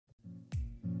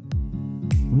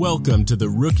Welcome to the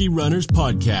Rookie Runners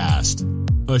Podcast,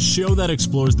 a show that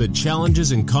explores the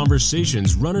challenges and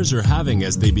conversations runners are having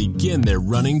as they begin their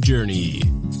running journey.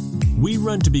 We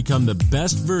run to become the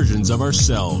best versions of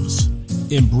ourselves.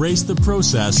 Embrace the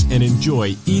process and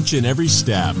enjoy each and every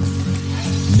step.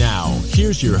 Now,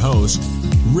 here's your host,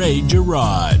 Ray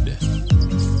Gerard.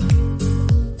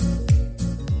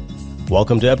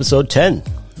 Welcome to episode 10.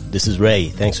 This is Ray.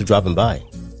 Thanks for dropping by.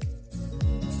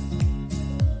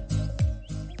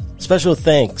 Special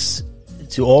thanks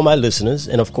to all my listeners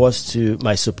and, of course, to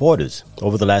my supporters.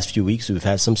 Over the last few weeks, we've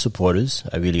had some supporters.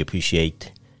 I really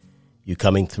appreciate you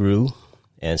coming through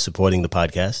and supporting the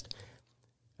podcast.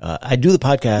 I do the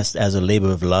podcast as a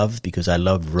labor of love because I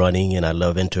love running and I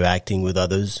love interacting with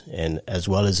others and as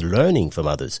well as learning from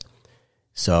others.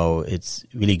 So it's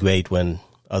really great when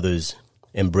others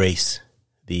embrace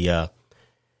the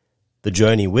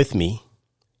journey with me,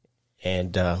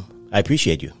 and I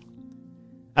appreciate you.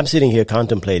 I'm sitting here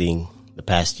contemplating the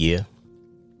past year.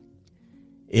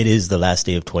 It is the last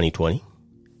day of 2020,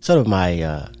 sort of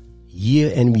my year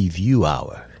in review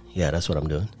hour. Yeah, that's what I'm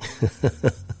doing.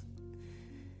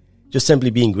 Just simply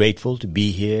being grateful to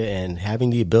be here and having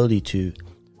the ability to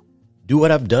do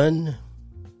what I've done,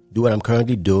 do what I'm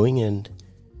currently doing, and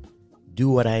do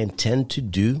what I intend to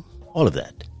do. All of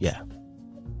that. Yeah.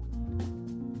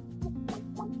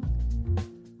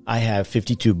 I have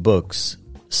 52 books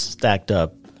stacked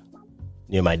up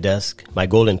near my desk. My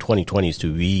goal in 2020 is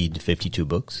to read 52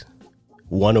 books.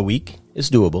 One a week. It's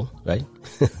doable, right?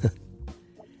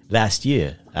 Last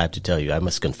year, I have to tell you, I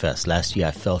must confess, last year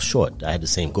I fell short. I had the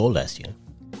same goal last year.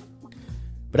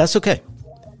 But that's okay.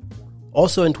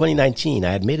 Also in 2019,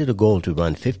 I had made it a goal to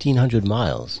run 1,500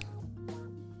 miles.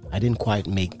 I didn't quite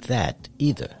make that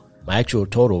either. My actual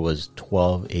total was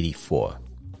 1,284.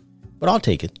 But I'll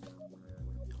take it.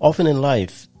 Often in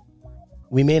life,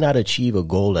 we may not achieve a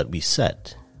goal that we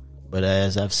set. But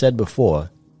as I've said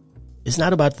before, it's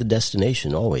not about the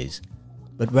destination always,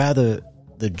 but rather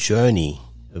the journey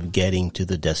of getting to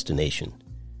the destination.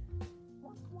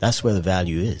 That's where the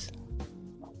value is.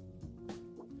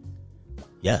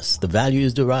 Yes, the value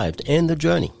is derived in the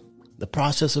journey, the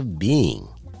process of being,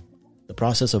 the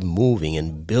process of moving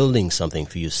and building something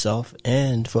for yourself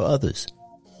and for others.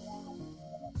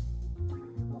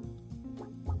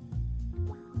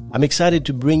 I'm excited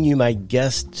to bring you my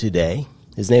guest today.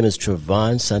 His name is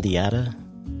Trevon Sundiata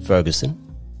Ferguson.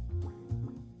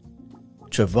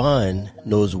 Trevon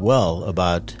knows well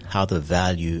about how the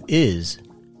value is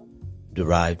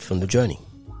derived from the journey.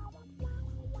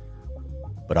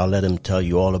 But I'll let him tell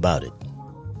you all about it.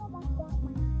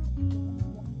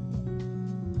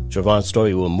 Trevon's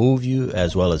story will move you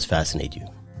as well as fascinate you.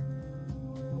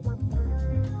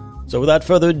 So without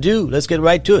further ado, let's get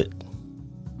right to it.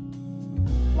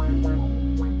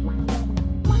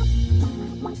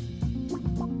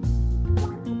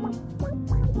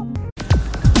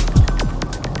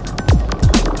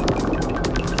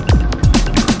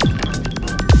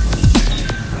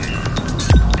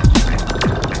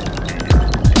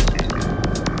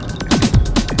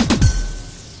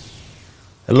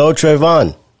 Hello,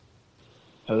 Trevon.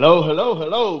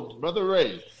 Hello, Brother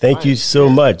Ray. Thank you so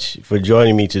much for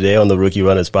joining me today on the Rookie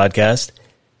Runners Podcast.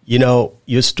 You know,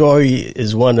 your story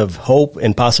is one of hope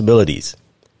and possibilities.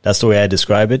 That's the way I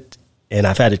describe it. And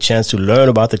I've had a chance to learn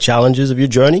about the challenges of your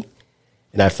journey.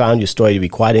 And I found your story to be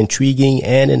quite intriguing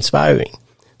and inspiring.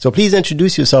 So please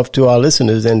introduce yourself to our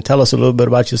listeners and tell us a little bit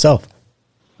about yourself.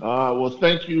 Well,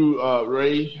 thank you,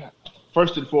 Ray.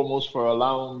 First and foremost, for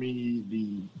allowing me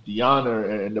the honor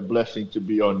and the blessing to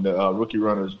be on the Rookie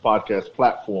Runners podcast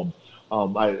platform.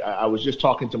 I was just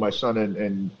talking to my son,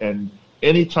 and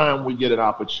anytime we get an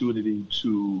opportunity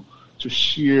to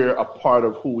share a part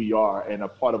of who we are and a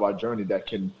part of our journey that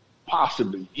can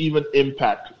possibly even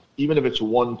impact, even if it's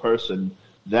one person,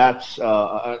 that's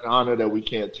an honor that we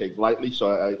can't take lightly.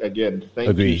 So, again,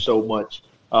 thank you so much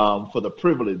for the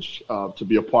privilege to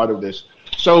be a part of this.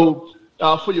 So,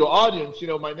 for your audience, you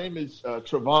know, my name is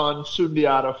Trevon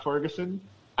Sundiata Ferguson.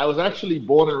 I was actually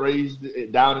born and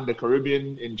raised down in the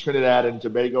Caribbean, in Trinidad and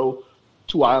Tobago,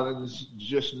 two islands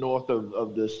just north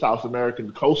of the South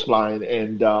American coastline.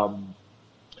 And,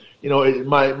 you know,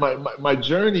 my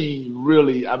journey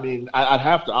really, I mean, I'd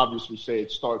have to obviously say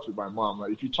it starts with my mom.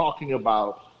 Right? If you're talking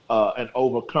about an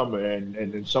overcomer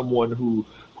and someone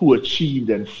who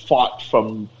achieved and fought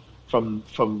from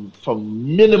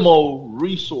minimal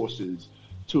resources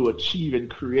to achieve and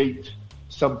create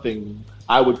something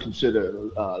I would consider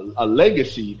a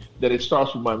legacy, that it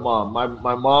starts with my mom.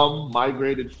 My mom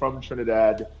migrated from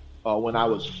Trinidad when I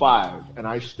was 5, and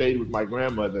I stayed with my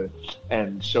grandmother,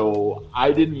 and so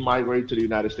I didn't migrate to the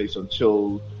United States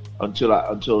until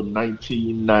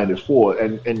 1994.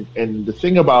 And the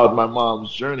thing about my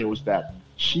mom's journey was that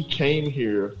she came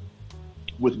here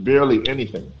with barely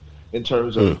anything in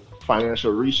terms of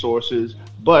financial resources,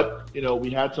 but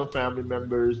we had some family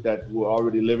members that were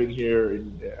already living here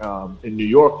in New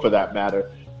York, for that matter,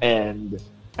 and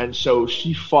so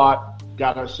she fought,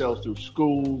 got herself through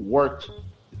school, worked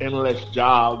endless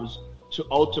jobs to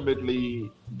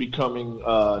ultimately becoming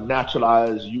a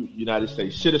naturalized United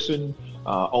States citizen,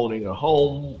 owning a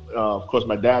home. Of course,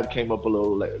 my dad came up a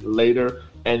little later,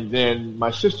 and then my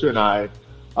sister and I,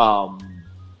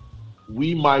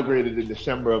 we migrated in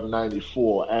December of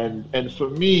 '94, and for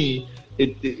me,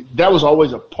 that was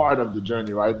always a part of the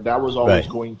journey, right? That was always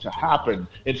going to happen.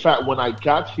 In fact, when I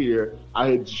got here,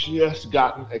 I had just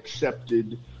gotten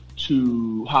accepted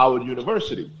to Howard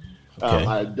University. Okay.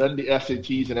 I had done the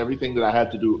SATs and everything that I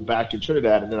had to do back in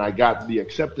Trinidad, and then I got the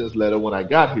acceptance letter when I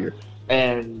got here.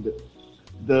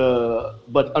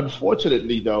 But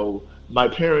unfortunately, though, my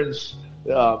parents,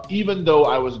 even though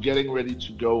I was getting ready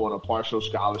to go on a partial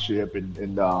scholarship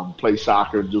and play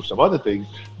soccer and do some other things,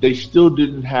 they still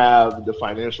didn't have the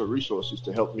financial resources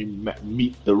to help me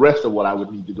meet the rest of what I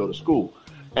would need to go to school.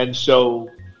 And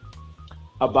so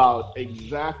about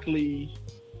exactly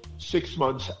 6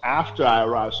 months after I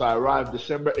arrived, so I arrived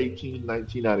December 18,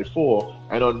 1994,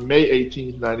 and on May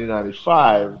 18,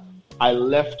 1995, I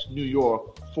left New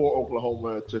York for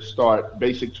Oklahoma to start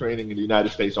basic training in the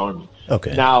United States Army.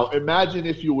 Okay. Now, imagine,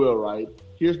 if you will, right?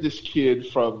 Here's this kid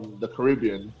from the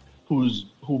Caribbean who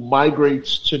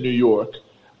migrates to New York.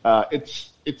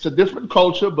 It's a different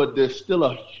culture, but there's still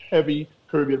a heavy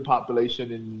Caribbean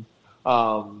population in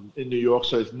New York,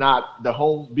 so it's not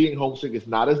being homesick is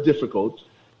not as difficult.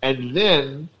 And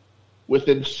then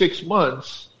within 6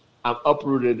 months, I'm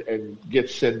uprooted and get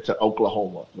sent to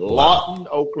Oklahoma. Lawton,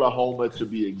 Oklahoma, to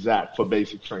be exact, for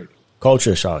basic training.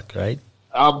 Culture shock, right?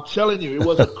 I'm telling you, it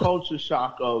was a culture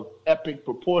shock of epic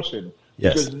proportion.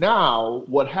 Yes. Because now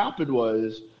what happened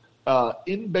was,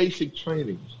 in basic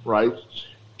training, right,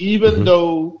 even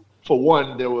though, for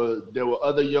one, there were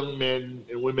other young men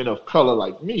and women of color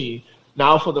like me,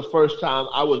 now for the first time,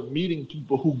 I was meeting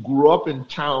people who grew up in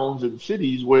towns and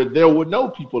cities where there were no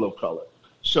people of color.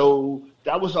 So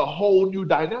that was a whole new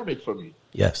dynamic for me.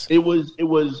 Yes. It was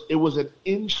an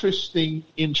interesting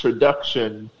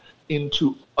introduction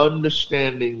into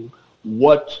understanding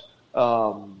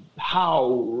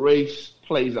how race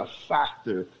plays a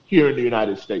factor here in the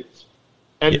United States.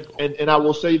 And I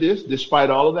will say this, despite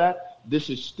all of that, this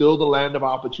is still the land of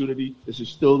opportunity. This is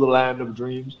still the land of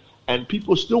dreams. And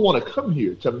people still want to come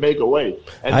here to make a way.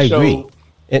 And I agree.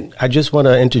 And I just want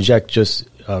to interject just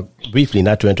briefly,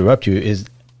 not to interrupt you, is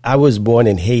I was born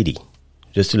in Haiti,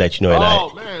 just to let you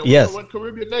know. We're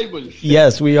Caribbean neighbors.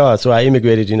 Yes, we are. So I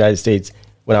immigrated to the United States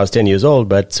when I was 10 years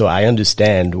old, so I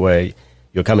understand where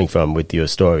you're coming from with your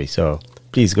story. So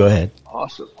please go ahead.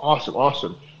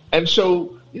 Awesome. And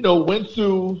so, went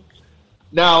through.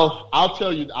 Now, I'll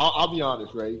tell you, I'll be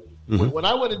honest, Ray. When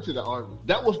I went into the Army,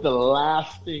 that was the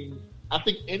last thing I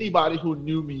think anybody who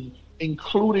knew me,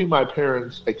 including my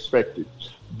parents, expected.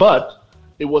 But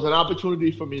it was an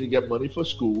opportunity for me to get money for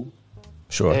school.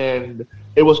 Sure. And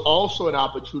it was also an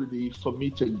opportunity for me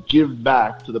to give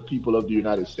back to the people of the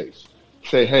United States.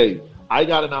 Say, hey, I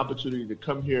got an opportunity to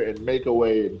come here and make a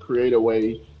way and create a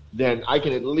way, then I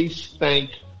can at least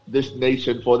thank this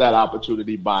nation for that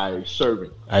opportunity by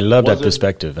serving. I love that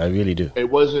perspective. I really do. It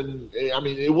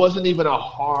wasn't even a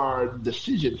hard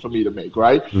decision for me to make,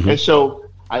 right? And so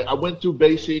I went through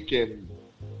basic, and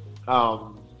I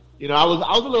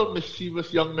was a little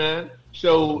mischievous young man.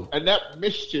 So, and that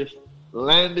mischief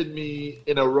landed me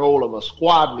in a role of a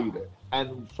squad leader.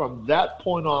 And from that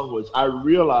point onwards, I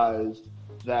realized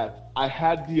that I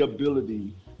had the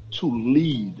ability to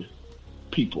lead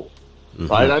people.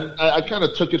 Right, I kind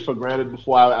of took it for granted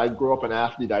before. I grew up an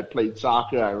athlete. I played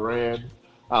soccer. I ran,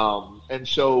 and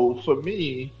so for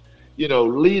me,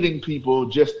 leading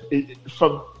people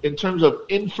in terms of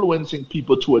influencing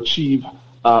people to achieve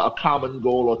a common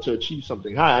goal or to achieve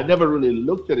something high. I never really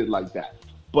looked at it like that.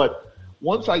 But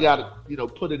once I got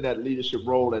put in that leadership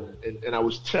role, and I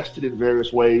was tested in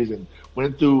various ways, and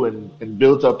went through and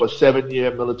built up a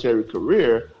 7-year military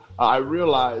career, I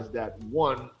realized that,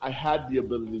 one, I had the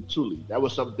ability to lead. That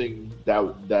was something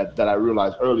that I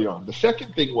realized early on. The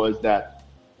second thing was that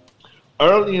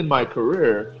early in my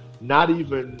career,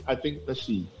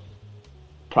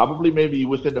 probably maybe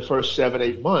within the first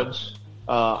 7-8 months,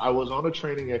 I was on a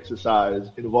training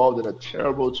exercise involved in a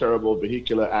terrible, terrible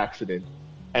vehicular accident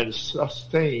and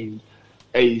sustained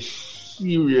a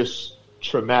serious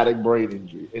traumatic brain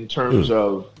injury in terms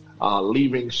of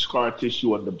leaving scar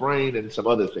tissue on the brain and some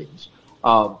other things.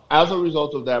 As a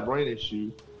result of that brain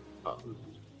issue,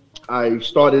 I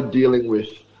started dealing with,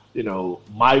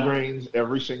 migraines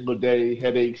every single day,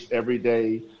 headaches every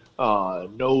day,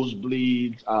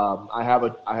 nosebleeds. I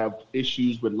have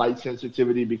issues with light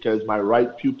sensitivity because my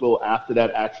right pupil after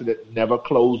that accident never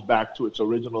closed back to its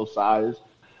original size.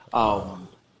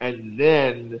 And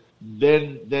then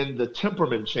the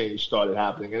temperament change started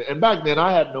happening. And back then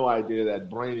I had no idea that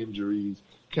brain injuries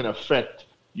can affect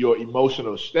your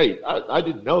emotional state. I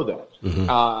didn't know that.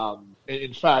 And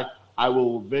in fact, I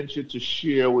will venture to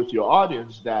share with your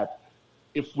audience that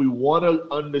if we want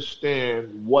to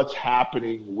understand what's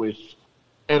happening with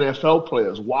NFL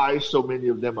players, why so many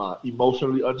of them are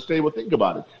emotionally unstable, think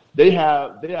about it. They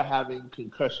are having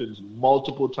concussions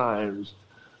multiple times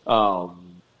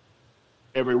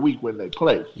every week when they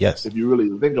play. Yes. If you really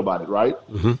think about it, right?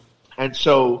 And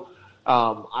so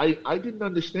I didn't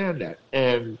understand that.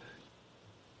 And,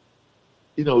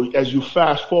 as you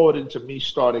fast forward into me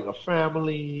starting a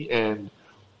family and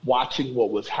watching what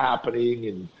was happening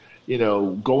and,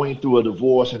 going through a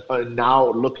divorce and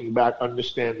now looking back,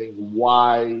 understanding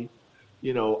why,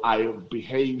 I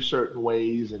behave certain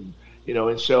ways. And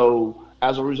so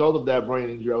as a result of that brain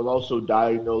injury, I was also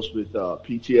diagnosed with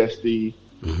PTSD,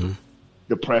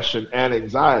 depression, and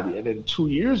anxiety. And then 2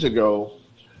 years ago,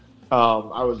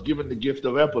 I was given the gift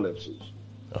of epilepsy.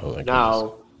 Oh, my now,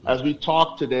 goodness. as we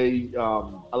talk today,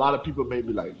 a lot of people may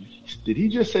be like, did he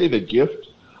just say the gift?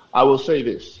 I will say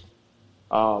this.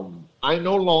 I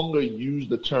no longer use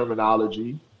the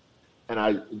terminology, and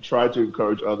I try to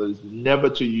encourage others never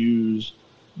to use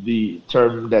the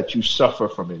term that you suffer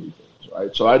from anything,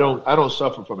 right? So I don't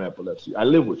suffer from epilepsy. I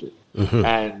live with it.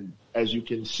 And as you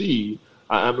can see,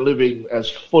 I'm living as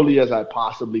fully as I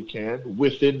possibly can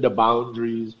within the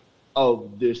boundaries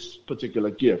of this particular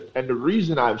gift. And the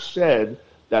reason I've said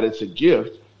that it's a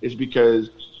gift is because,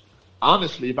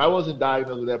 honestly, if I wasn't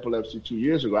diagnosed with epilepsy 2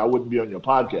 years ago, I wouldn't be on your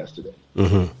podcast today.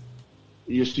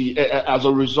 You see, as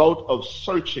a result of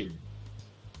searching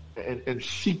and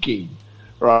seeking,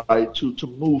 right, to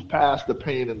move past the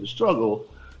pain and the struggle,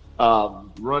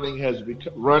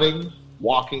 running,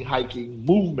 walking, hiking,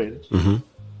 movement,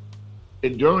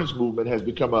 endurance movement has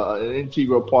become an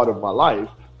integral part of my life.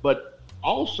 But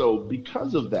also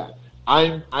because of that,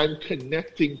 I'm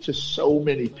connecting to so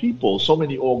many people, so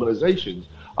many organizations,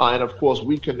 and of course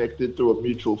we connected through a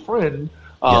mutual friend.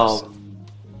 Yes.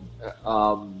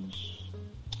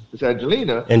 It's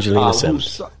Angelina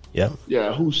Sims.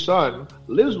 Whose son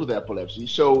lives with epilepsy.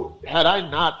 So had I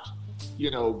not,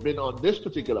 been on this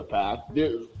particular path,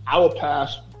 our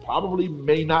paths probably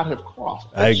may not have crossed.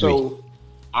 I agree. So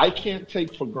I can't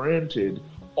take for granted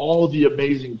all the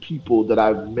amazing people that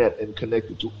I've met and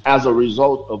connected to as a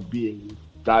result of being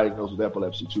diagnosed with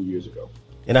epilepsy 2 years ago.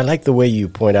 And I like the way you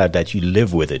point out that you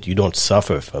live with it. You don't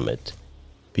suffer from it.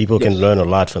 People can learn a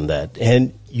lot from that.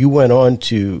 And you went on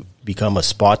to become a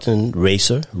Spartan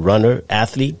racer, runner,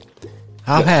 athlete.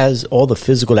 How has all the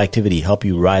physical activity helped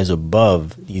you rise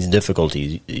above these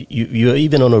difficulties? You're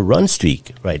even on a run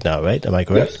streak right now, right? Am I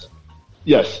correct?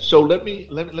 Yes. So let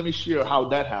me share how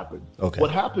that happened. Okay.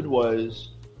 What happened was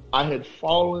I had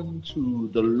fallen to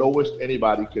the lowest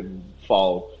anybody can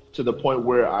fall, to the point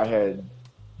where I had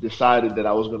decided that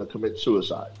I was going to commit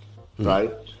suicide,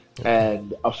 right?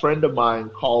 And a friend of mine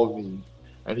called me,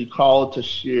 and he called to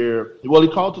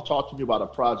talk to me about a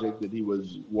project that he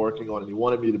was working on, and he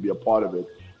wanted me to be a part of it.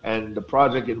 And the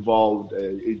project involved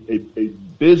a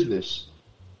business,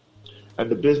 and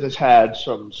the business had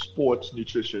some sports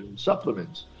nutrition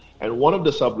supplements. And one of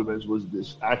the supplements was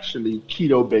this actually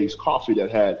keto-based coffee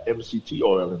that had MCT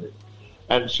oil in it.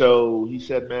 And so he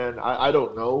said, man, I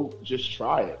don't know, just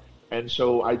try it. And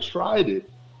so I tried it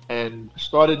and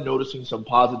started noticing some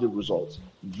positive results.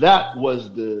 That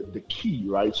was the key,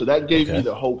 right? So that gave me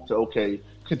the hope to,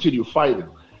 continue fighting.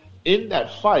 In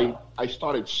that fight, I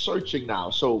started searching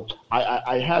now. So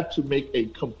I had to make a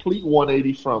complete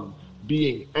 180 from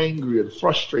being angry and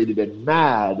frustrated and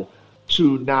mad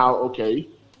to now,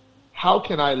 how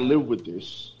can I live with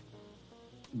this,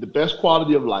 the best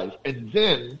quality of life, and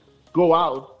then go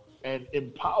out and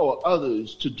empower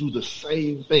others to do the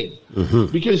same thing?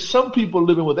 Because some people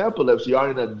living with epilepsy are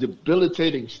in a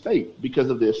debilitating state because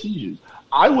of their seizures.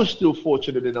 I was still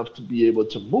fortunate enough to be able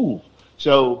to move.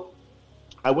 So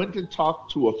I went and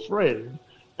talked to a friend,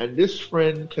 and this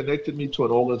friend connected me to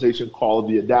an organization called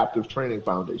the Adaptive Training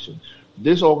Foundation.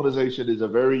 This organization is a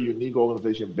very unique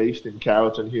organization based in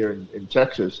Carrollton here in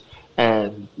Texas.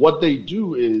 And what they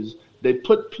do is they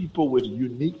put people with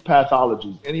unique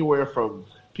pathologies, anywhere from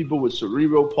people with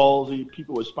cerebral palsy,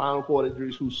 people with spinal cord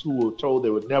injuries who were told they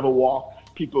would never walk,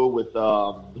 people with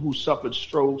who suffered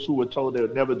strokes who were told they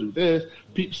would never do this,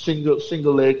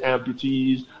 single leg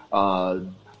amputees,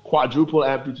 quadruple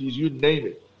amputees, you name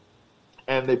it.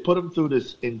 And they put them through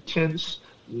this intense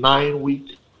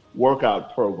 9-week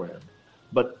workout program.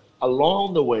 But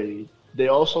along the way, they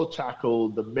also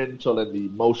tackled the mental and the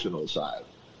emotional side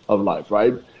of life,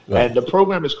 right? And the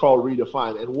program is called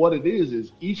Redefine. And what it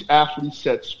is each athlete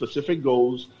sets specific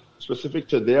goals specific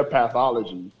to their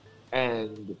pathology.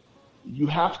 And you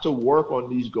have to work on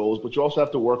these goals, but you also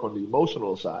have to work on the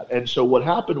emotional side. And so what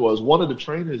happened was one of the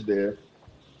trainers there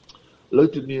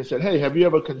looked at me and said, hey, have you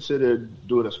ever considered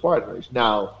doing a Spartan race?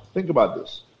 Now, think about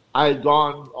this. I had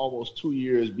gone almost 2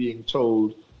 years being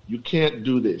told, you can't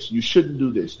do this. You shouldn't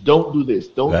do this. Don't do this.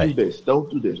 Don't do this. Don't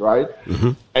do this, right?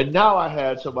 Mm-hmm. And now I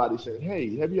had somebody saying,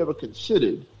 hey, have you ever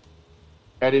considered?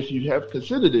 And if you have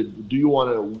considered it, do you want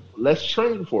to, let's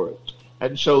train for it.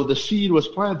 And so the seed was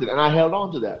planted, and I held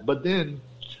on to that. But then,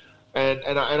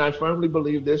 and I firmly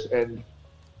believe this, and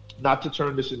not to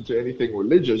turn this into anything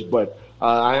religious, but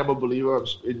I am a believer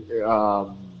in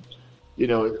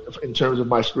terms of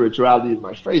my spirituality and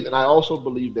my faith. And I also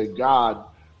believe that God,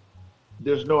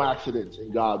 there's no accidents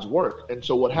in God's work. And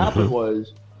so what happened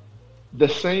was the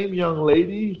same young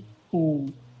lady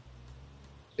who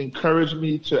encouraged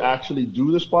me to actually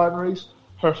do the Spartan race,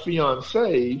 her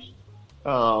fiance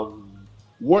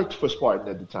worked for Spartan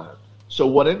at the time. So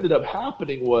what ended up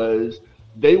happening was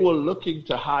they were looking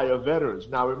to hire veterans.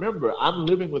 Now remember, I'm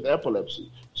living with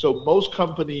epilepsy. So most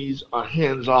companies are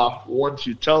hands off once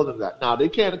you tell them that. Now they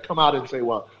can't come out and say,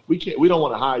 well, we don't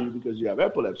want to hire you because you have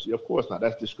epilepsy. Of course not.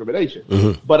 That's discrimination.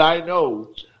 Mm-hmm. But I know,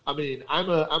 I'm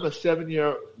a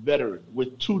 7-year veteran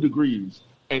with 2 degrees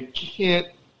and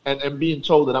being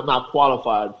told that I'm not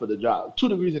qualified for the job. 2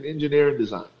 degrees in engineering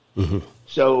design. Mm-hmm.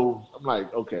 So I'm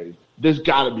like, okay, there's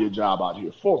got to be a job out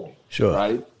here for me. Sure.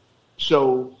 Right?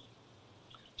 So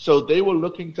they were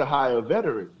looking to hire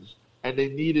veterans, and they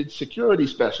needed security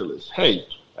specialists. Hey,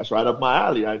 that's right up my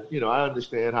alley. I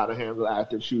understand how to handle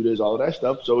active shooters, all that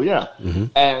stuff. So yeah, mm-hmm.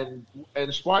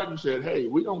 and Spartan said, hey,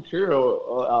 we don't care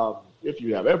if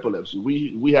you have epilepsy.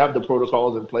 We have the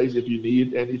protocols in place. If you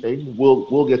need anything,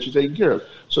 we'll get you taken care of.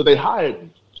 So they hired me,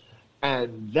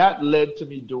 and that led to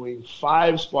me doing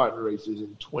 5 Spartan races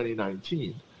in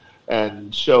 2019.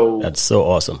 And so that's so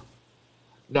awesome.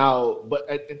 Now, but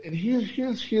and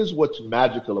here's what's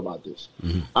magical about this.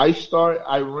 Mm-hmm.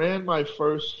 I ran my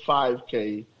first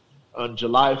 5K on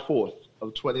July 4th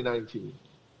of 2019.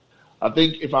 I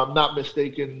think, if I'm not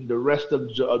mistaken, the rest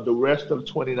of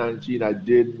 2019 I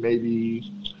did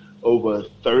maybe over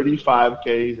 35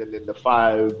 Ks, and then the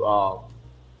 5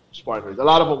 Spartan races. A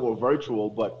lot of them were virtual,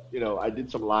 but I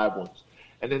did some live ones.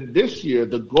 And then this year,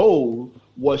 the goal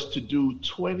was to do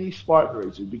 20 Spartan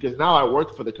races, because now I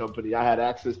worked for the company. I had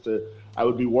access to, I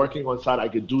would be working on site. I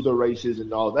could do the races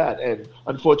and all that. And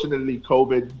unfortunately,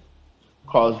 COVID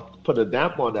put a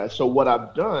damp on that. So what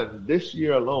I've done this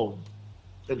year alone,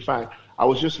 in fact, I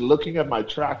was just looking at my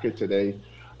tracker today,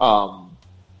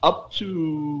 up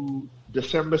to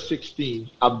December 16th,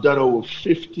 I've done over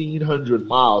 1,500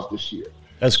 miles this year.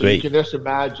 That's great. You can just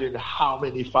imagine how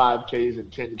many 5Ks and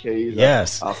 10Ks.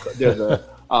 Yes. There's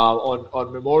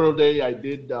on Memorial Day, I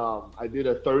did a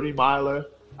 30-miler.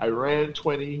 I ran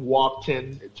 20, walked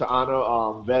 10 to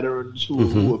honor veterans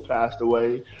who have passed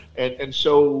away. And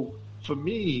so for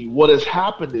me, what has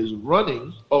happened is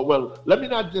running. Oh, well, let me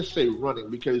not just say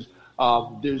running, because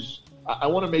I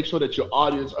want to make sure that your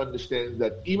audience understands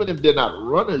that even if they're not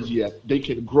runners yet, they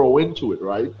can grow into it,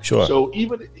 right? Sure. So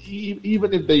even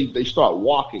if they start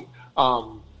walking,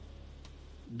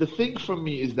 the thing for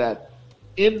me is that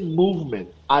in movement,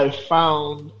 I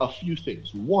found a few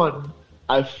things. One,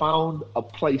 I found a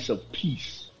place of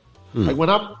peace. Like when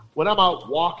I'm out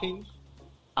walking,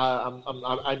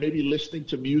 I may be listening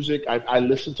to music. I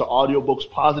listen to audiobooks,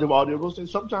 positive audiobooks, and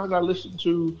sometimes I listen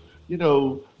to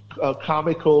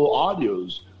comical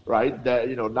audios, right? That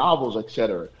novels,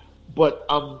 etc. But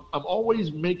I'm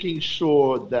always making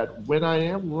sure that when I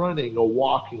am running or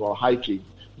walking or hiking,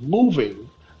 moving,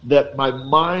 that my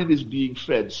mind is being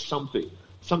fed something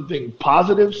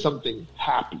positive, something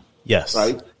happy. Yes.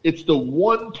 Right? It's the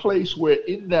one place where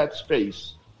in that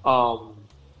space, I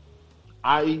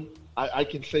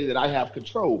can say that I have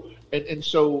control. And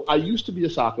so I used to be a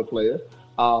soccer player.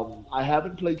 I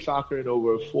haven't played soccer in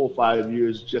over 4 or 5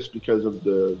 years just because of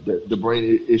the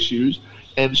brain issues.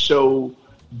 And so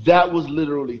that was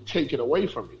literally taken away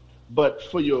from me. But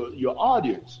for your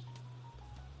audience,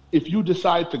 if you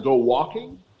decide to go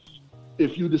walking,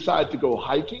 if you decide to go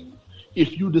hiking,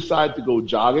 if you decide to go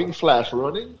jogging /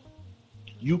 running,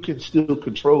 you can still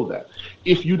control that.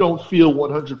 If you don't feel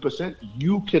 100%,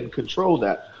 you can control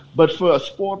that. But for a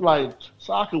sport like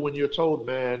soccer, when you're told,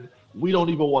 man, we don't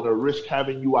even want to risk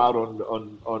having you out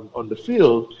on the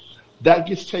field, that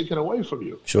gets taken away from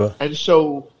you. Sure. And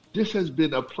so this has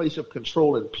been a place of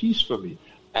control and peace for me.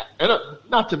 And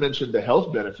not to mention the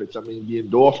health benefits. I mean, the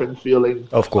endorphin feeling.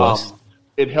 Of course.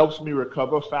 It helps me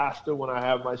recover faster when I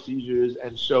have my seizures.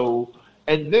 And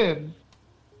then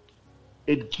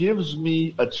it gives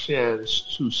me a chance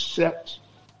to set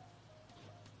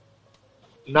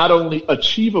not only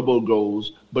achievable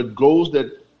goals, but goals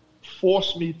that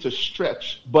force me to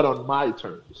stretch, but on my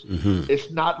terms. Mm-hmm.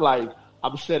 It's not like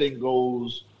I'm setting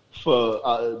goals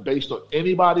for based on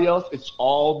anybody else. It's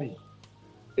all me.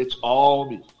 It's all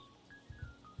me.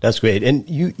 That's great. And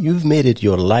you've made it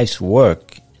your life's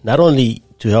work, not only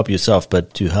to help yourself,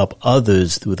 but to help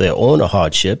others through their own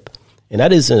hardship. And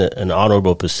that is an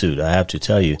honorable pursuit, I have to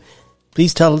tell you.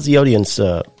 Please tell the audience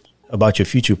about your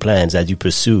future plans as you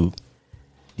pursue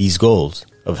these goals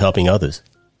of helping others.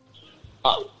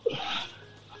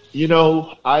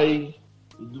 Before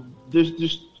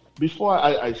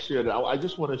I share that, I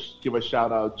just want to give a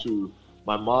shout out to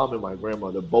my mom and my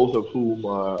grandmother, both of whom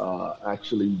are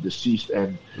actually deceased.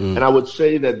 And I would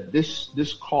say that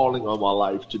this calling on my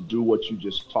life to do what you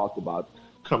just talked about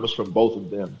comes from both of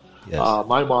them. Yes.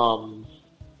 My mom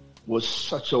was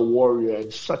such a warrior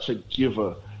and such a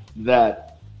giver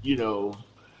that,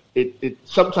 it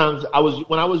sometimes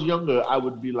when I was younger, I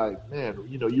would be like, man,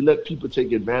 you let people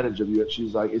take advantage of you. And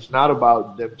she's like, it's not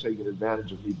about them taking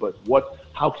advantage of me, but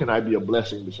how can I be a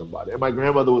blessing to somebody? And my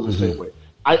grandmother was the same way.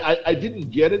 I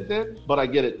didn't get it then, but I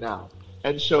get it now.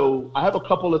 And so I have a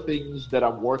couple of things that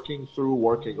I'm working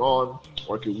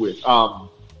with.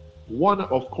 One,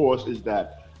 of course, is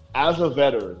that as a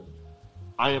veteran,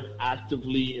 I am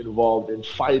actively involved in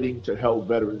fighting to help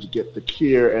veterans get the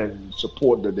care and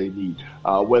support that they need,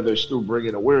 whether it's through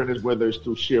bringing awareness, whether it's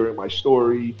through sharing my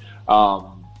story. I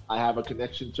have a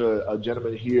connection to a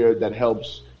gentleman here that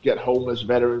helps get homeless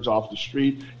veterans off the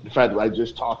street. In fact, I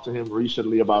just talked to him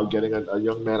recently about getting a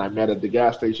young man I met at the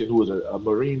gas station who was a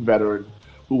Marine veteran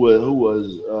who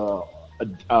was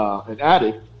an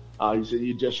addict. He said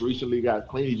he just recently got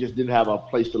clean. He just didn't have a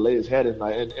place to lay his head.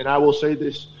 And I will say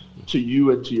this to you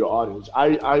and to your audience.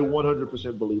 I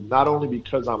 100% believe, not only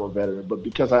because I'm a veteran, but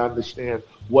because I understand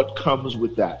what comes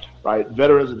with that, right?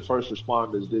 Veterans and first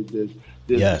responders,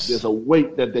 there's a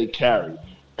weight that they carry.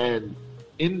 And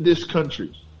in this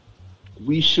country,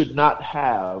 we should not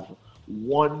have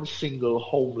one single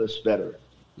homeless veteran.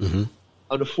 Mm-hmm.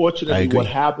 Unfortunately, what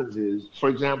happens is, for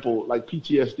example, like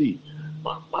PTSD,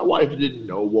 my wife didn't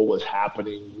know what was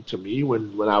happening to me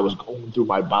when I was going through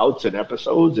my bouts and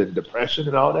episodes and depression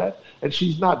and all that. And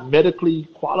she's not medically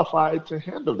qualified to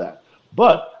handle that.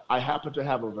 But I happen to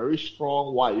have a very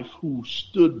strong wife who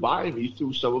stood by me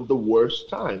through some of the worst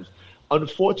times.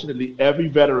 Unfortunately, every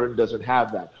veteran doesn't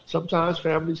have that. Sometimes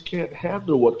families can't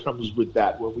handle what comes with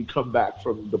that when we come back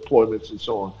from deployments and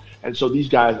so on. And so these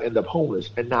guys end up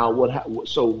homeless. And now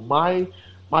so my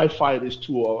fight is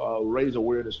to raise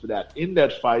awareness for that. In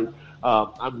that fight,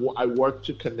 I work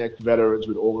to connect veterans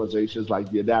with organizations like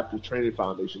the Adaptive Training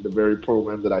Foundation, the very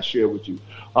program that I share with you.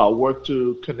 Work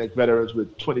to connect veterans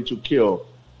with 22 Kill.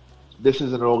 This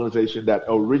is an organization that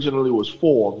originally was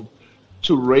formed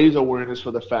to raise awareness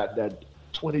for the fact that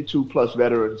 22 plus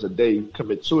veterans a day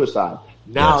commit suicide.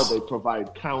 Now they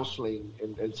provide counseling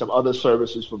and some other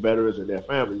services for veterans and their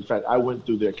families. In fact, I went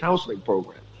through their counseling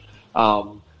program.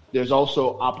 There's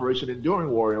also Operation Enduring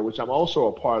Warrior, which I'm also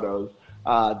a part of.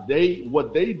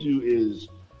 What they do is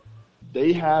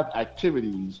they have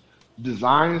activities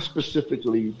designed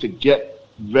specifically to get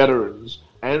veterans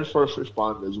and first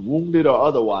responders, wounded or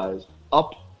otherwise,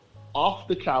 up off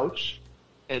the couch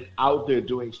and out there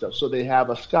doing stuff. So they have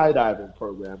a skydiving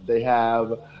program. They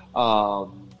have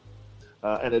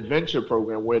an adventure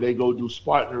program where they go do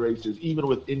Spartan races, even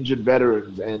with injured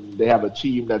veterans, and they have a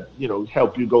team that,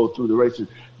 help you go through the races.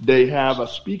 They have a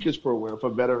speakers program for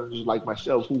veterans like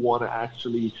myself who want to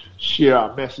actually share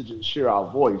our message and share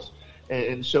our voice.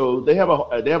 And so they have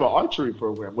an archery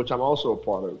program, which I'm also a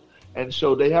part of. And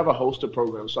so they have a host of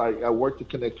programs. So I work to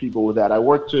connect people with that.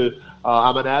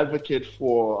 I'm an advocate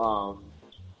for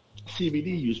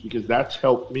CBD use because that's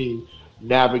helped me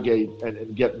navigate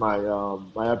and get my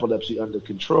epilepsy under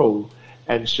control.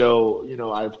 And so,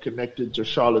 I've connected to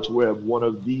Charlotte's Web, one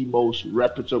of the most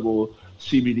reputable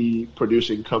CBD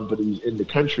producing companies in the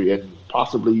country and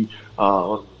possibly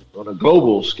on a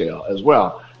global scale as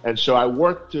well. And so I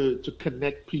work to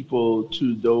connect people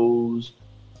to those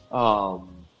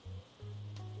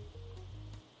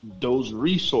those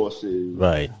resources.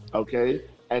 Right. Okay.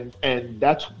 And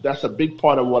that's a big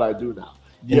part of what I do now.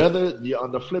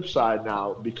 On the flip side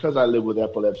now, because I live with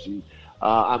epilepsy,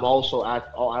 I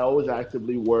always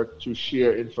actively work to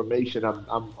share information.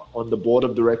 I'm on the board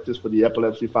of directors for the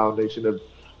Epilepsy Foundation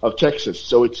of Texas.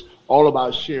 So it's all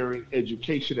about sharing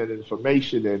education and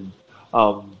information. And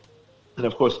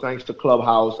of course, thanks to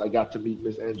Clubhouse, I got to meet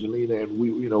Miss Angelina, and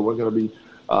I'm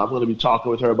going to be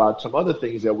talking with her about some other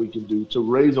things that we can do to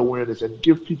raise awareness and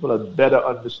give people a better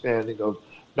understanding of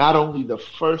not only the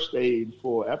first aid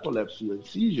for epilepsy and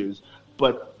seizures,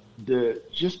 but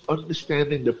just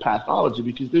understanding the pathology,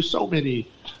 because there's so many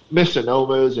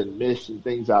misnomers and myths and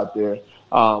things out there.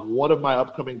 One of my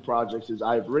upcoming projects is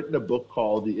I've written a book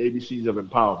called The ABCs of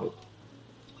Empowerment.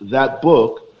 That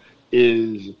book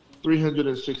is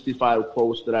 365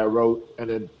 quotes that I wrote, and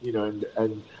then,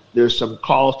 and there's some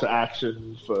calls to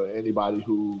action for anybody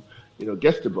who,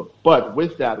 gets the book. But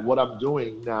with that, what I'm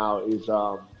doing now is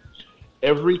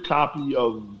every copy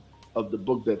of the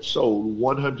book that's sold,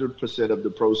 100% of the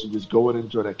proceeds is going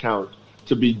into an account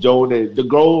to be donated. The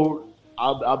goal,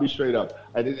 I'll be straight up,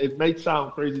 and it may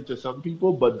sound crazy to some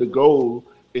people, but the goal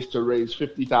is to raise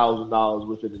 $50,000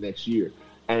 within the next year.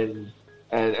 And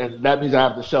that means I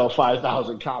have to sell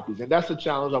 5,000 copies. And that's a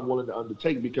challenge I'm willing to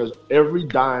undertake, because every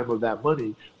dime of that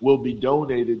money will be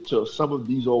donated to some of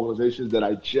these organizations that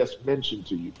I just mentioned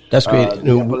to you. That's great.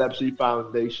 The Epilepsy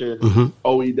Foundation,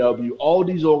 OEW, all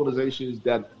these organizations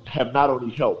that have not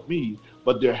only helped me,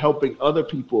 but they're helping other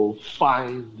people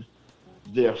find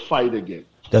their fight again.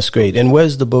 That's great. And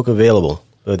where's the book available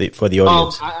for the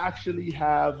audience? I actually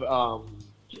have,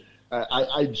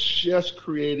 I just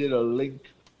created a link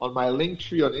on my link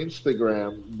tree on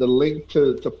Instagram. The link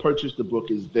to purchase the book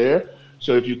is there.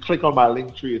 So if you click on my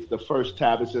link tree, it's the first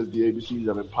tab. It says the ABCs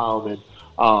of Empowerment.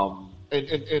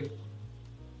 And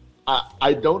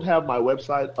I don't have my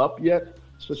website up yet,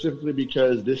 specifically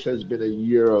because this has been a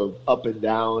year of up and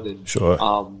down. And sure.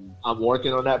 I'm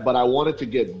working on that, but I wanted to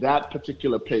get that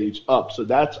particular page up. So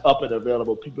that's up and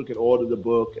available. People can order the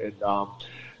book, and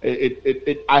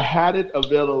I had it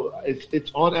available.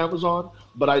 It's on Amazon,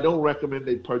 but I don't recommend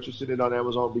they purchasing it on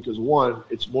Amazon because, one,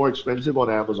 it's more expensive on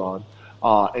Amazon,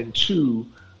 and two,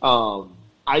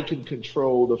 I can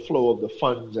control the flow of the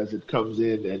funds as it comes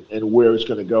in and where it's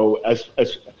going to go, as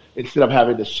instead of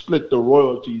having to split the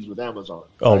royalties with Amazon.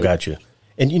 Oh, right? Gotcha.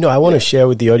 And I want to share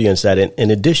with the audience that in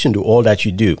addition to all that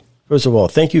you do, first of all,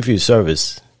 thank you for your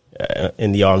service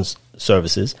in the armed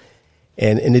services.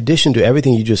 And in addition to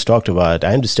everything you just talked about,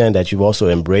 I understand that you've also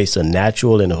embraced a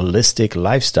natural and holistic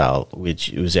lifestyle, which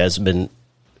has been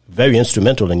very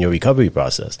instrumental in your recovery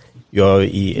process. You're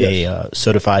a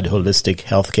certified holistic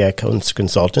healthcare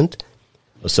consultant,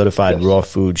 a certified raw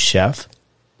food chef,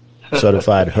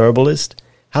 certified herbalist.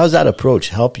 How does that approach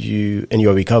help you in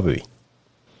your recovery?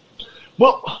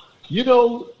 Well,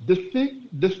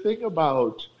 the thing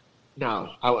about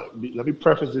now, let me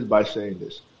preface this by saying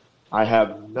this. I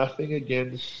have nothing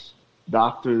against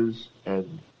doctors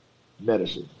and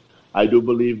medicine. I do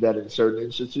believe that in certain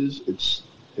instances,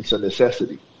 it's a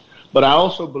necessity. But I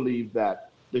also believe that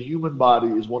the human body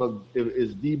is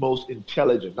the most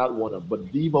intelligent, not one of,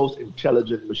 but the most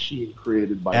intelligent machine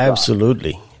created by God.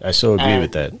 Absolutely. I so agree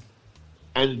with that.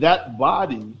 And that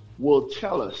body will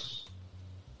tell us,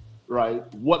 right,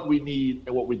 what we need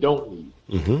and what we don't need.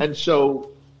 Mm-hmm. And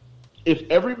so if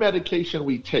every medication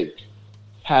we take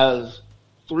has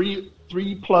three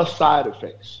plus side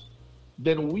effects,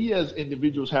 then we as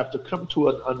individuals have to come to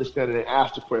an understanding and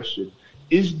ask the question,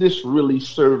 is this really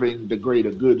serving the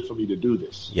greater good for me to do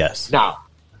this? Yes. Now,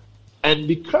 and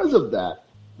because of that,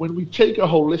 when we take a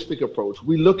holistic approach,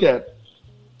 we look at,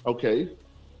 okay,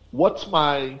 what's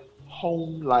my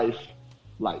home life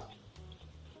like?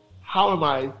 How am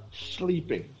I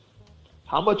sleeping?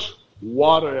 How much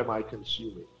water am I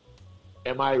consuming?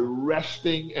 Am I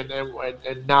resting?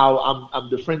 And now I'm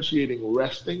differentiating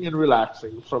resting and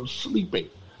relaxing from sleeping.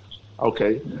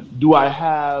 Okay.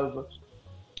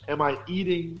 Am I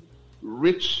eating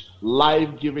rich,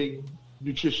 life-giving,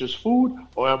 nutritious food,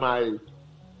 or am I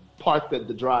parked at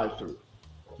the drive-thru?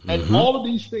 Mm-hmm. And all of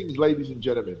these things, ladies and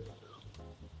gentlemen,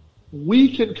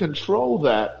 we can control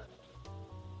that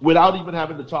without even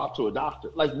having to talk to a doctor.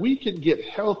 Like, we can get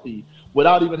healthy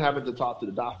without even having to talk to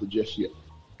the doctor just yet.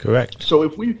 Correct. So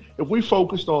if we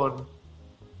focused on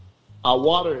our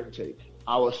water intake,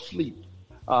 our sleep,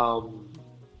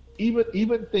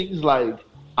 even things like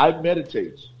I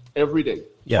meditate every day,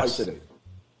 twice a day.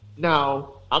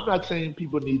 Now, I'm not saying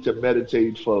people need to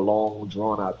meditate for a long,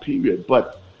 drawn-out period,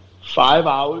 but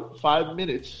 5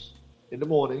 minutes in the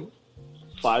morning,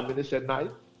 5 minutes at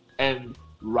night. And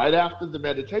right after the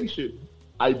meditation,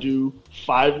 I do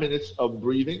 5 minutes of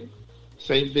breathing.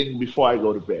 Same thing before I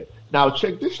go to bed. Now,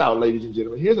 check this out, ladies and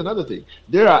gentlemen. Here's another thing.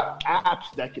 There are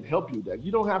apps that can help you with that.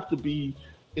 You don't have to be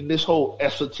in this whole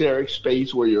esoteric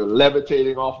space where you're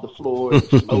levitating off the floor and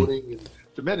floating and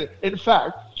to meditate. In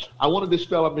fact, I want to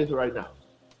dispel a myth right now.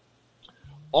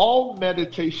 All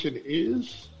meditation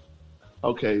is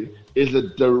a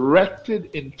directed,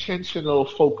 intentional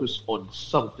focus on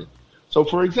something. So,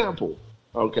 for example,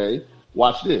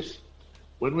 watch this.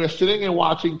 When we're sitting and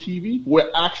watching TV,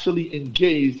 we're actually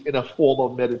engaged in a form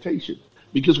of meditation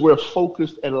because we're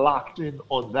focused and locked in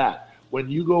on that. When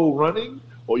you go running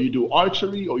or you do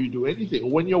archery or you do anything,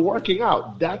 when you're working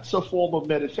out, that's a form of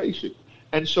meditation.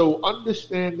 And so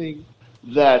understanding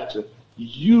that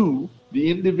you,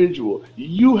 the individual,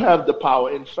 you have the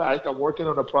power. In fact, I'm working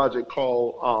on a project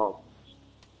called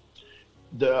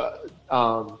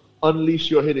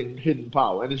Unleash Your Hidden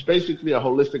Power. And it's basically a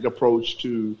holistic approach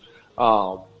to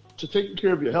taking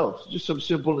care of your health. Just some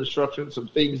simple instructions, some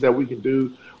things that we can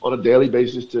do on a daily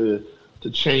basis to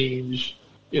change,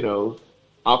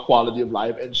 our quality of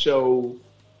life. And so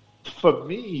for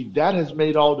me, that has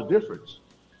made all the difference.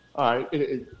 All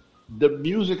right. The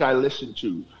music I listen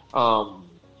to,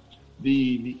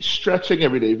 the stretching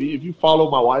every day. If you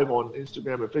follow my wife on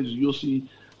Instagram and Facebook, you'll see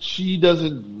she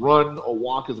doesn't run or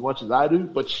walk as much as I do,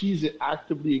 but she's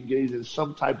actively engaged in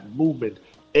some type of movement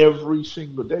every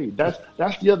single day. That's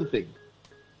the other thing.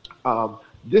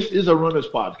 This is a runner's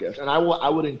podcast, and I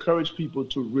would encourage people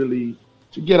to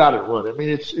get out and run. I mean,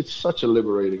 it's such a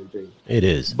liberating thing. It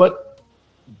is. But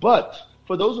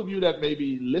for those of you that may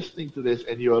be listening to this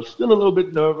and you're still a little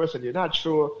bit nervous and you're not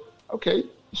sure, okay,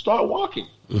 start walking.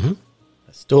 Mm-hmm.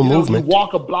 Still movement. You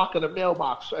walk a block in a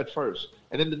mailbox at first,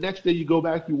 and then the next day you go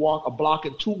back, you walk a block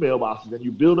in 2 mailboxes, and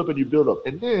you build up and you build up,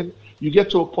 and then you get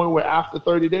to a point where after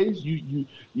 30 days, you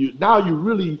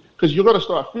really, because you're going to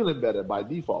start feeling better by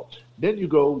default. Then you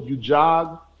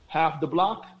jog half the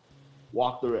block,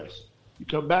 walk the rest. You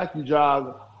come back, you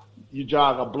jog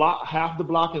a block, half the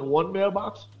block in 1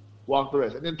 mailbox, walk the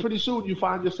rest, and then pretty soon you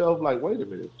find yourself like, wait a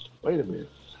minute,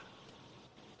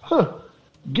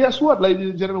 Guess what, ladies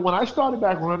and gentlemen? When I started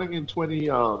back running in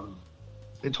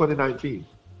 2019,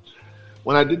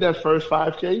 when I did that first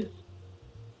 5K,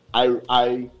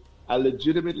 I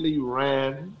legitimately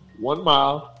ran 1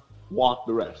 mile, walked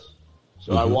the rest.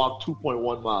 So I walked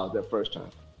 2.1 miles that first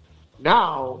time.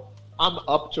 Now I'm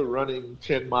up to running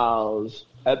 10 miles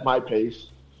at my pace.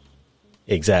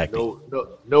 Exactly.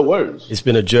 No worries. It's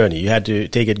been a journey. You had to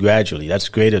take it gradually. That's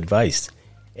great advice.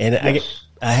 And yes.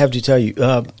 I have to tell you,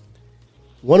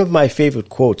 one of my favorite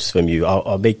quotes from you,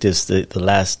 I'll make this the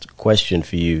last question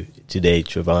for you today,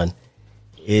 Trevon,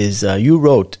 is you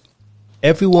wrote,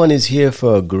 "Everyone is here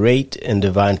for a great and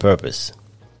divine purpose."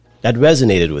 That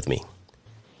resonated with me.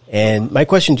 And my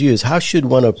question to you is, how should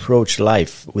one approach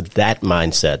life with that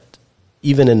mindset,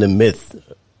 even in the midst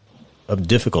of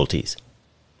difficulties?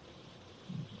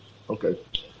 Okay.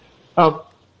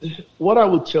 What I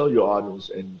would tell your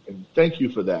audience, and thank you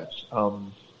for that,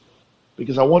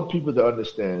 because I want people to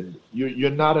understand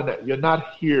you're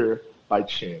not here by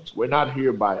chance. We're not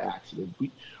here by accident.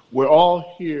 We're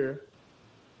all here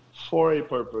for a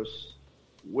purpose,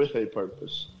 with a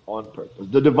purpose, on purpose.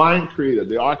 The divine creator,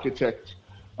 the architect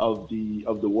of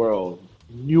the world,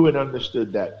 knew and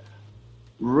understood that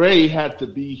Ray had to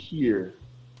be here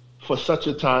for such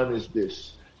a time as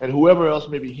this. And whoever else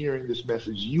may be hearing this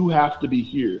message, you have to be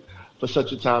here for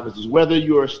such a time as this. Whether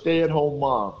you're a stay-at-home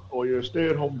mom, or you're a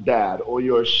stay-at-home dad, or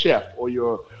you're a chef, or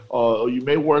you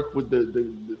may work with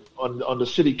on the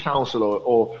city council,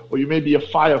 or you may be a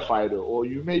firefighter, or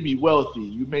you may be wealthy,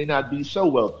 you may not be so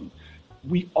wealthy.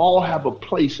 We all have a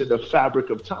place in the fabric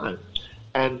of time.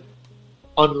 And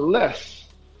unless,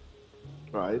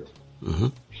 right,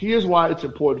 here's why it's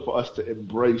important for us to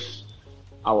embrace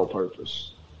our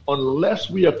purpose.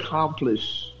 Unless we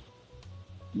accomplish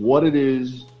what it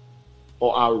is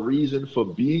or our reason for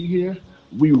being here,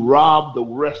 we rob the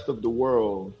rest of the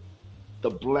world the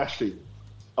blessing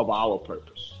of our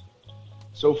purpose.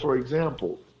 So, for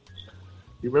example,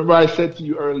 you remember I said to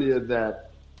you earlier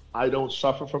that I don't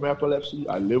suffer from epilepsy.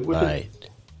 I live with it.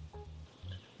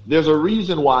 There's a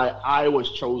reason why I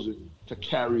was chosen to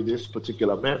carry this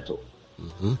particular mantle.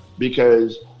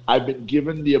 Because I've been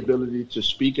given the ability to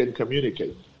speak and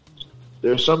communicate.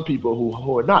 There are some people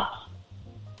who are not.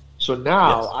 So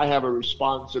now I have a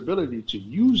responsibility to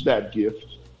use that gift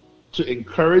to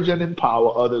encourage and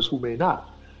empower others who may not.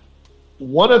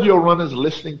 One of your runners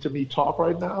listening to me talk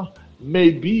right now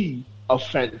may be a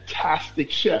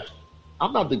fantastic chef.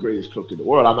 I'm not the greatest cook in the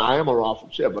world. I am a raw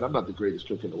food chef, but I'm not the greatest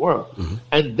cook in the world. Mm-hmm.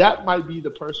 And that might be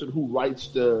the person who writes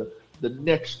the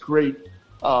next great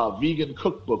vegan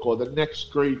cookbook or the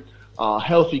next great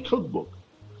healthy cookbook.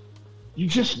 You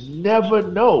just never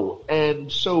know. And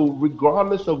so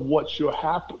regardless of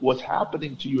what's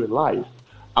happening to you in life,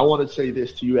 I want to say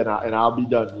this to you, and I'll be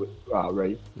done with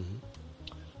Ray. Mm-hmm.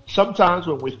 Sometimes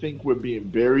when we think we're being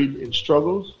buried in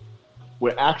struggles,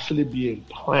 we're actually being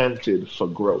planted for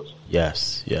growth.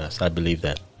 Yes, I believe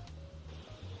that.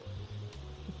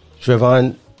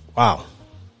 Trevon, wow,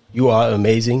 you are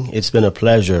amazing. It's been a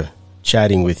pleasure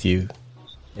chatting with you.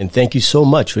 And thank you so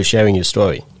much for sharing your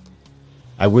story.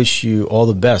 I wish you all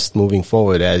the best moving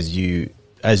forward as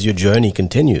your journey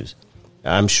continues.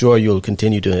 I'm sure you'll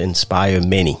continue to inspire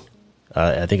many.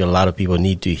 I think a lot of people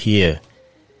need to hear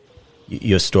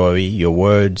your story, your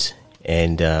words,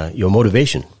 and your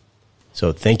motivation.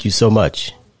 So thank you so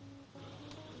much.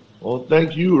 Well,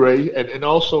 thank you, Ray. And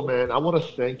also, man, I want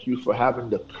to thank you for having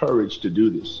the courage to do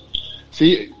this.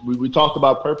 See, we talked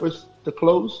about purpose to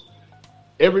close.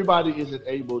 Everybody isn't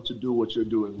able to do what you're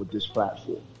doing with this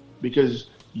platform because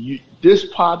this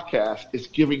podcast is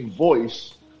giving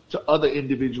voice to other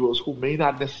individuals who may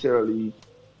not necessarily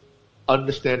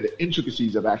understand the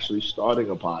intricacies of actually starting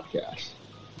a podcast.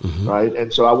 Mm-hmm. Right.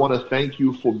 And so I want to thank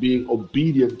you for being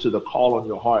obedient to the call on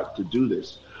your heart to do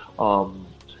this.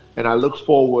 And I look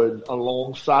forward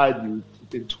alongside you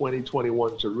in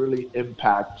 2021 to really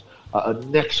impact a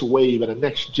next wave and a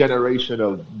next generation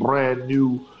of brand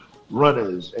new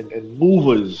runners and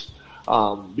movers.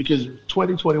 Because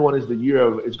 2021 is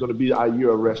it's going to be our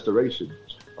year of restoration.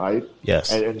 Right?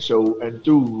 Yes. And so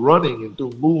through running and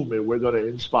through movement, we're going to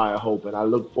inspire hope. And I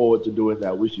look forward to doing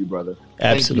that with you, brother.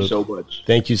 Absolutely. Thank you so much.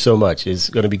 Thank you so much. It's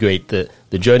going to be great. The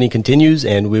journey continues,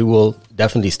 and we will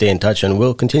definitely stay in touch, and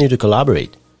we'll continue to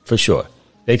collaborate for sure.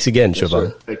 Thanks again, yes, Trevon.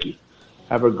 Sir. Thank you.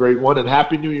 Have a great one, and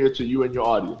Happy New Year to you and your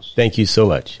audience. Thank you so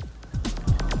much.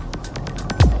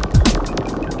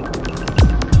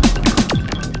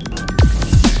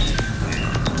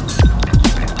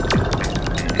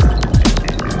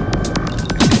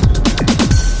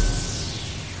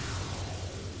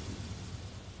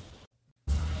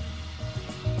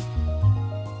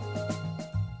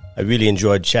 I really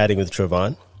enjoyed chatting with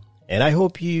Trevon, and I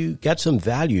hope you got some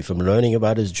value from learning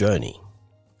about his journey.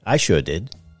 I sure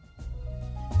did.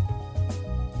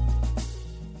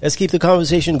 Let's keep the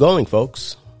conversation going,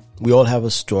 folks. We all have a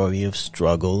story of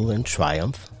struggle and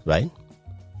triumph, right?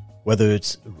 Whether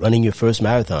it's running your first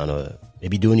marathon or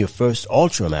maybe doing your first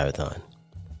ultra marathon,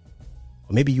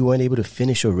 or maybe you weren't able to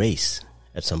finish a race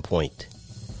at some point.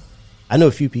 I know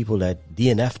a few people that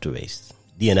DNF'd a race.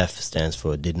 DNF stands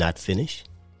for did not finish.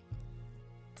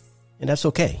 And that's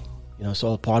okay. It's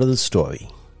all part of the story.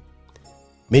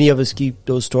 Many of us keep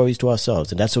those stories to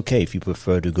ourselves, and that's okay if you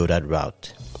prefer to go that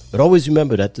route. But always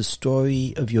remember that the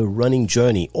story of your running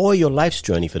journey, or your life's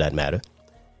journey for that matter,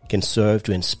 can serve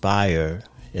to inspire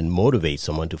and motivate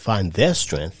someone to find their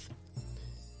strength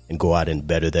and go out and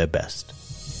better their best.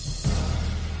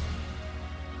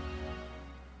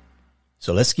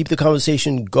 So let's keep the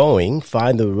conversation going.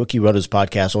 Find the Rookie Runners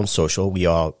Podcast on social. We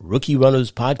are Rookie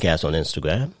Runners Podcast on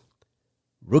Instagram.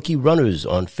 Rookie Runners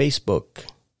on Facebook,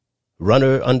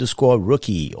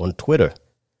 runner_rookie on Twitter.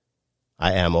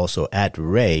 I am also at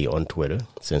Ray on Twitter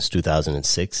since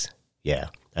 2006. Yeah,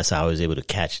 that's how I was able to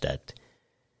catch that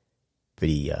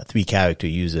pretty 3-character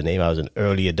username. I was an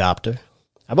early adopter.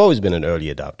 I've always been an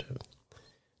early adopter.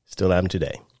 Still am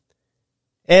today.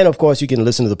 And of course, you can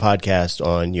listen to the podcast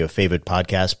on your favorite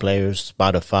podcast players,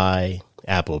 Spotify,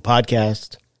 Apple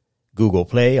Podcast, Google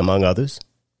Play, among others.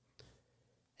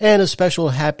 And a special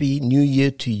Happy New Year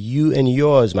to you and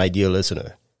yours, my dear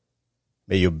listener.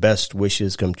 May your best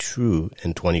wishes come true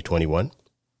in 2021.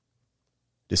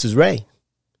 This is Ray.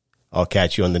 I'll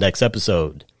catch you on the next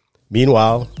episode.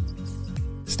 Meanwhile,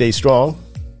 stay strong,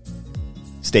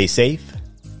 stay safe,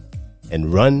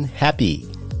 and run happy.